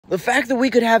The fact that we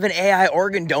could have an AI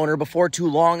organ donor before too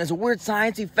long is a weird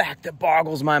sciencey fact that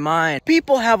boggles my mind.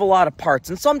 People have a lot of parts,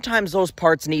 and sometimes those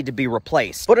parts need to be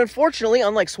replaced. But unfortunately,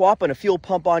 unlike swapping a fuel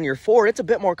pump on your Ford, it's a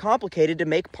bit more complicated to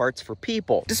make parts for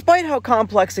people. Despite how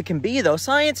complex it can be, though,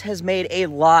 science has made a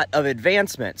lot of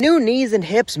advancements. New knees and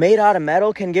hips made out of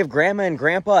metal can give grandma and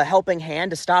grandpa a helping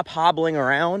hand to stop hobbling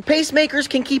around. Pacemakers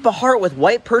can keep a heart with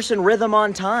white person rhythm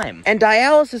on time. And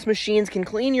dialysis machines can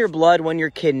clean your blood when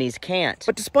your kidneys can't.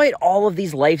 But despite all of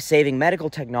these life-saving medical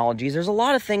technologies, there's a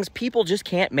lot of things people just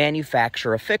can't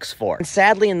manufacture a fix for. And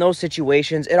sadly, in those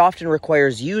situations, it often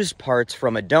requires used parts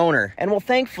from a donor. And while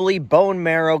thankfully bone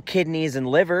marrow, kidneys, and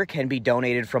liver can be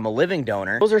donated from a living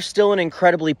donor, those are still an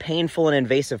incredibly painful and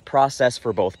invasive process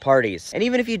for both parties. And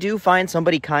even if you do find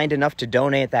somebody kind enough to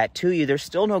donate that to you, there's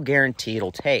still no guarantee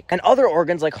it'll take. And other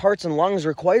organs like hearts and lungs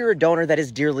require a donor that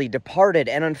is dearly departed,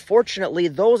 and unfortunately,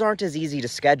 those aren't as easy to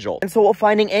schedule. And so while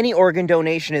finding any organ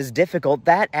donation is difficult,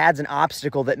 that adds an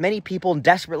obstacle that many people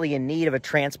desperately in need of a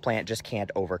transplant just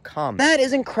can't overcome. That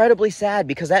is incredibly sad,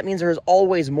 because that means there's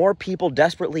always more people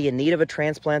desperately in need of a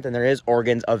transplant than there is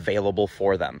organs available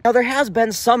for them. Now, there has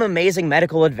been some amazing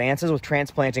medical advances with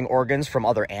transplanting organs from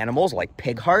other animals, like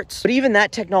pig hearts, but even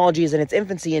that technology is in its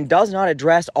infancy and does not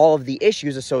address all of the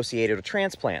issues associated with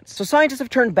transplants. So scientists have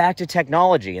turned back to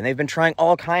technology, and they've been trying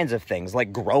all kinds of things,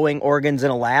 like growing organs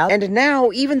in a lab, and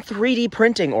now even 3D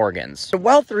printing organs. So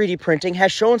while 3D printing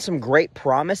has shown some great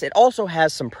promise, it also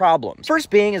has some problems.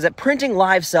 First being is that printing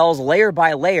live cells layer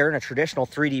by layer in a traditional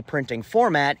 3D printing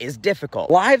format is difficult.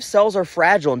 Live cells are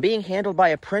fragile, and being handled by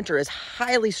a printer is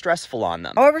highly stressful on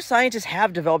them. However, scientists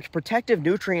have developed protective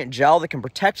nutrient gel that can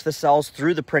protect the cells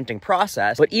through the printing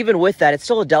process, but even with that, it's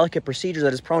still a delicate procedure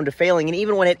that is prone to failing, and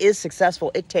even when it is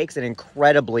successful, it takes an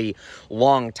incredibly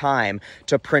long time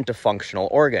to print a functional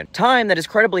organ. Time that is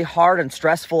incredibly hard and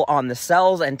stressful on the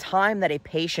cells, and time that a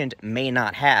patient may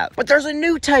not have. But there's a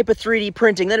new type of 3D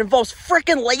printing that involves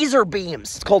frickin' laser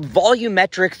beams. It's called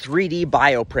volumetric 3D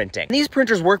bioprinting. These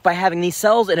printers work by having these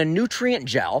cells in a nutrient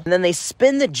gel, and then they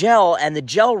spin the gel, and the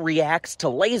gel reacts to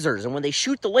lasers, and when they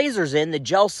shoot the lasers in, the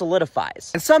gel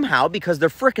solidifies. And somehow, because they're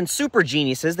frickin' super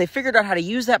geniuses, they figured out how to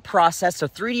use that process to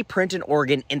 3D print an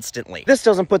organ instantly. This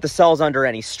doesn't put the cells under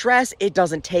any stress, it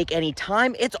doesn't take any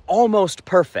time, it's almost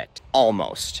perfect.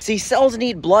 Almost. See, cells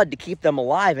need blood to keep them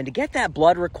alive, and to get that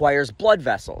blood requires blood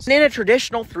vessels. And in a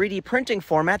traditional 3D printing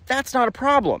format, that's not a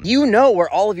problem. You know where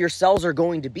all of your cells are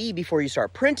going to be before you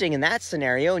start printing in that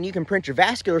scenario, and you can print your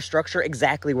vascular structure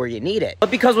exactly where you need it.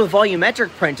 But because with volumetric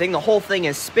printing, the whole thing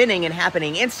is spinning and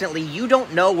happening instantly, you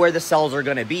don't know where the cells are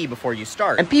going to be before you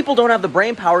start. And people don't have the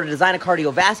brain power to design a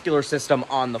cardiovascular system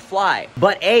on the fly.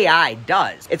 But AI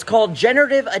does. It's called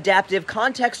Generative Adaptive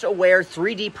Context-Aware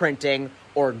 3D Printing,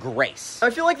 or GRACE. I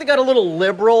feel like they got a little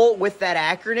liberal with that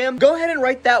acronym. Go ahead and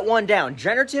write that one down.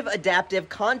 Generative Adaptive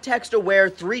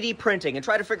Context-Aware 3D Printing, and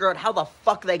try to figure out how the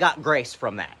fuck they got GRACE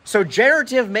from that. So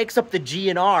generative makes up the G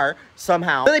and R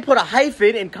somehow. Then they put a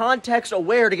hyphen in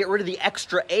context-aware to get rid of the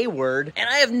extra A word, and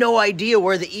I have no idea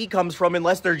where the E comes from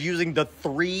unless they're using the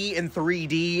 3 in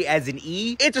 3D as an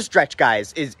E. It's a stretch,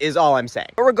 guys, is all I'm saying.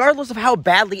 But regardless of how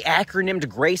badly acronymed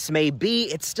GRACE may be,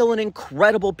 it's still an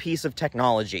incredible piece of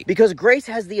technology, because GRACE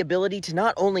has the ability to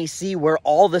not only see where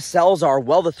all the cells are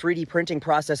while the 3D printing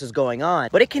process is going on,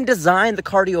 but it can design the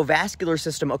cardiovascular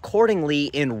system accordingly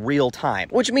in real time,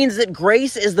 which means that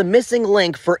GRACE is the missing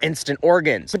link for instant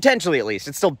organs. Potentially, at least.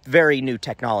 It's still very new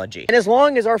technology. And as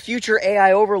long as our future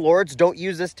AI overlords don't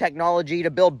use this technology to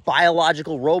build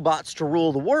biological robots to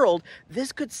rule the world,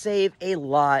 this could save a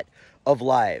lot of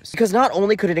lives. Because not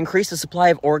only could it increase the supply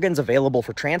of organs available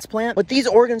for transplant, but these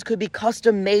organs could be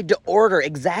custom made to order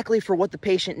exactly for what the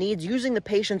patient needs, using the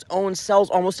patient's own cells,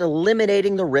 almost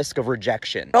eliminating the risk of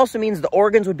rejection. It also means the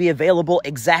organs would be available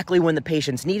exactly when the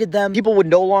patients needed them. People would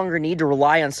no longer need to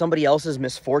rely on somebody else's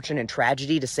misfortune and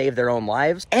tragedy to save their own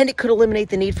lives. And it could eliminate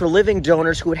the need for living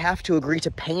donors who would have to agree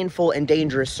to painful and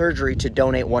dangerous surgery to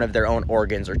donate one of their own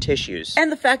organs or tissues.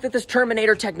 And the fact that this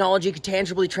Terminator technology could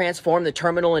tangibly transform the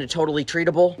terminal into totally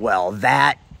treatable, well,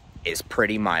 that is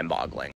pretty mind-boggling.